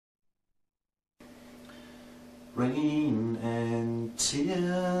Rain and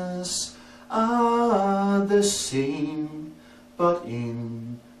tears are the same, but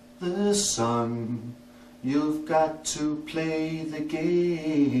in the sun you've got to play the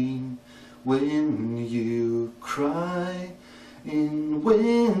game. When you cry in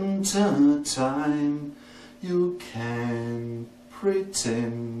winter time, you can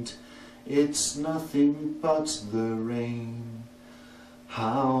pretend it's nothing but the rain.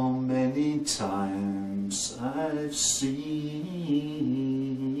 How many times I've seen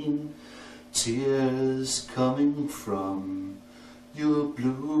tears coming from your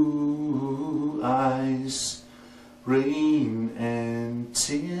blue eyes. Rain and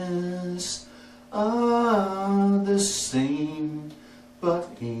tears are the same, but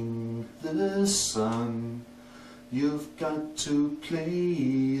in the sun you've got to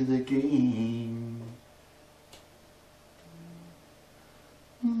play the game.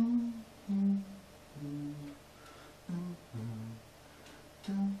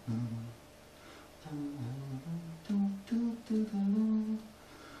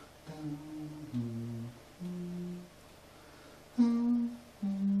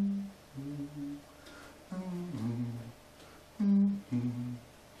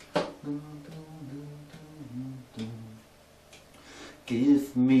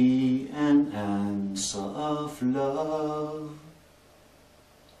 Give me an answer of love.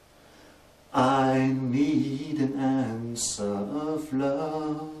 I need an answer of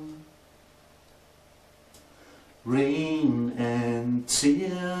love. Rain and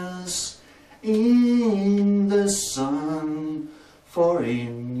tears in the sun, for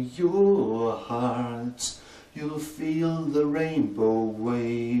in your heart you'll feel the rainbow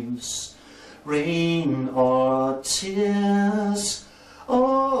waves. Rain or tears,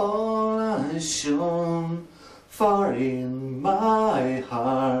 all is shown, for in my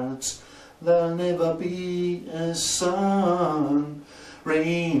heart there'll never be a sun.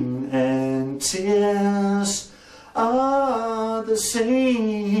 Rain and tears are the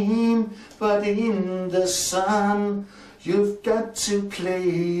same, but in the sun you've got to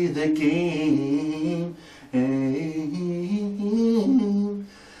play the game.